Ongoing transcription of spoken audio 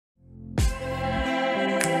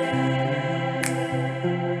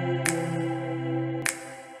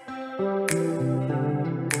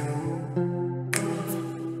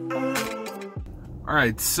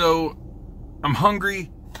Alright, so I'm hungry,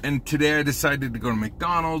 and today I decided to go to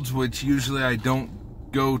McDonald's, which usually I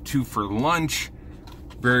don't go to for lunch.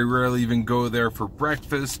 Very rarely even go there for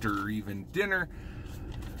breakfast or even dinner.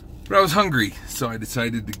 But I was hungry, so I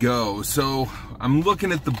decided to go. So I'm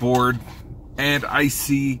looking at the board, and I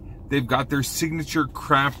see they've got their signature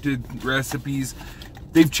crafted recipes.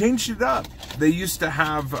 They've changed it up. They used to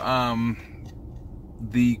have the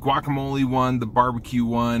guacamole one, the barbecue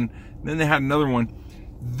one, and then they had another one.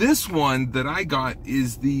 This one that I got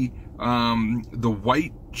is the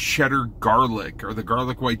white cheddar garlic, or the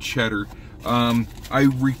garlic white cheddar. I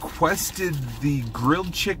requested the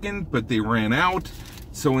grilled chicken, but they ran out.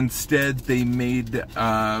 So instead they made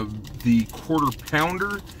the quarter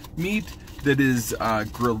pounder meat that is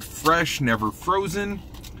grilled fresh, never frozen.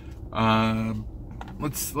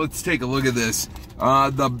 Let's take a look at this.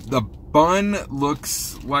 The bun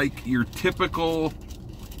looks like your typical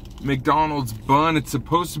McDonald's bun. It's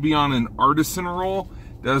supposed to be on an artisan roll.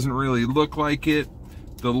 Doesn't really look like it.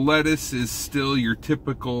 The lettuce is still your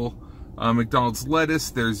typical McDonald's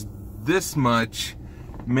lettuce. There's this much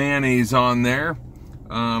mayonnaise on there.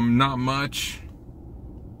 Not much.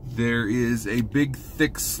 There is a big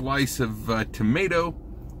thick slice of tomato,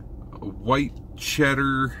 white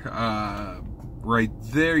cheddar right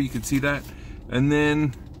there. You can see that. And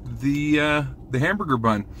then the hamburger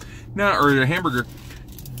bun. Now, or the hamburger.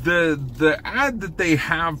 The ad that they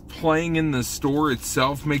have playing in the store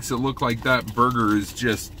itself makes it look like that burger is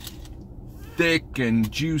just thick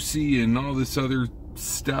and juicy and all this other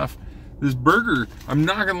stuff. This burger, I'm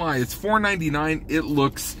not gonna lie, it's $4.99. It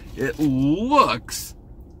looks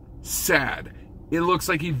sad. It looks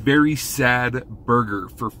like a very sad burger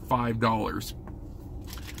for $5.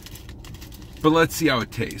 But let's see how it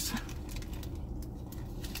tastes.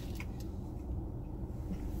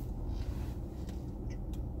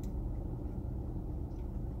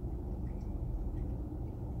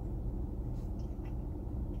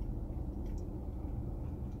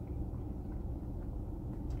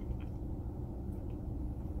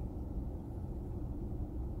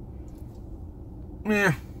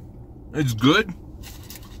 Yeah, it's good.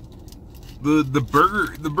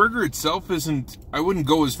 The burger itself isn't, I wouldn't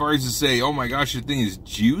go as far as to say, oh my gosh, the thing is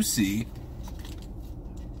juicy.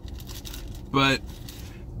 But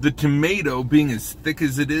the tomato, being as thick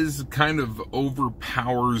as it is, kind of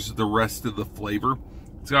overpowers the rest of the flavor.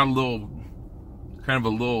 It's got a little, kind of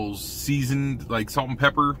a little seasoned, like salt and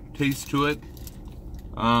pepper taste to it.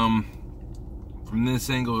 From this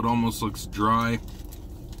angle, it almost looks dry.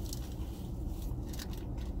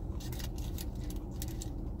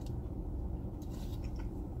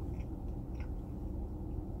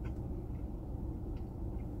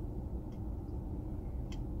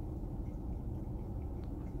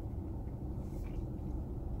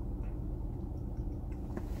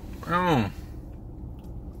 Oh,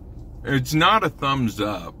 it's not a thumbs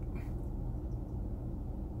up.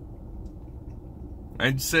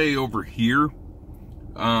 I'd say over here,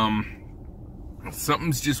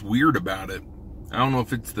 something's just weird about it. I don't know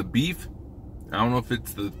if it's the beef. I don't know if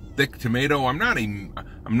it's the thick tomato. I'm not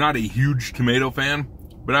a huge tomato fan,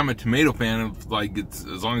 but I'm a tomato fan of, like, it's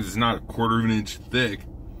as long as it's not a quarter of an inch thick.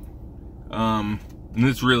 And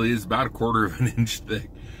this really is about a quarter of an inch thick.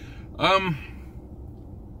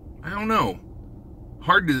 I don't know.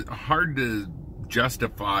 Hard to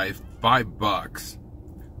justify $5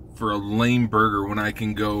 for a lame burger when I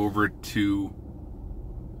can go over to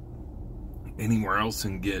anywhere else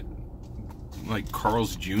and get, like,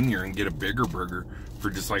 Carl's Jr. and get a bigger burger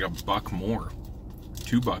for just like $1 more,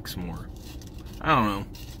 $2 more. I don't know.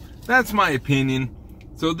 That's my opinion.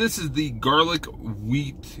 So this is the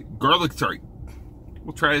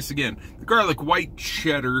we'll try this again. The garlic white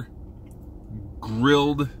cheddar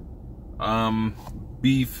grilled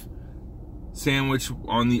beef sandwich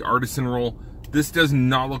on the artisan roll. This does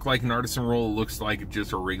not look like an artisan roll. It looks like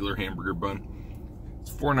just a regular hamburger bun.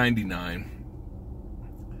 It's $4.99.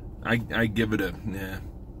 I give it a nah.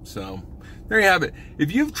 So there you have it.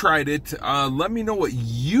 If you've tried it, let me know what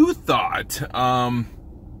you thought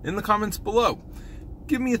in the comments below.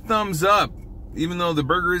 Give me a thumbs up. Even though the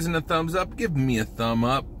burger isn't a thumbs up, give me a thumb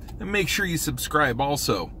up, and make sure you subscribe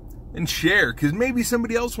also. And share, because maybe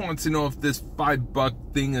somebody else wants to know if this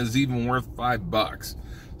 $5 thing is even worth $5.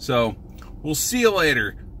 So, we'll see you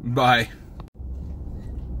later. Bye.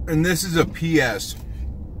 And this is a PS.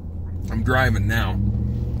 I'm driving now.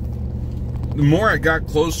 The more I got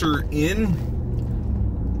closer in,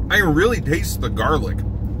 I can really taste the garlic.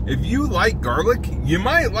 If you like garlic, you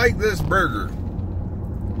might like this burger.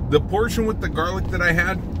 The portion with the garlic that I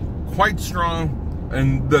had, quite strong.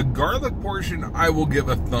 And the garlic portion, I will give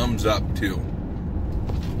a thumbs up to.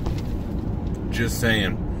 just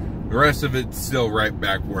saying. The rest of it's still right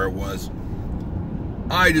back where it was.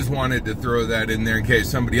 I just wanted to throw that in there in case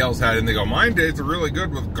somebody else had it and they go, mine tastes really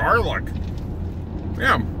good with garlic.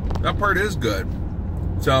 Yeah, that part is good.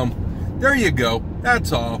 So, there you go.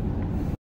 That's all.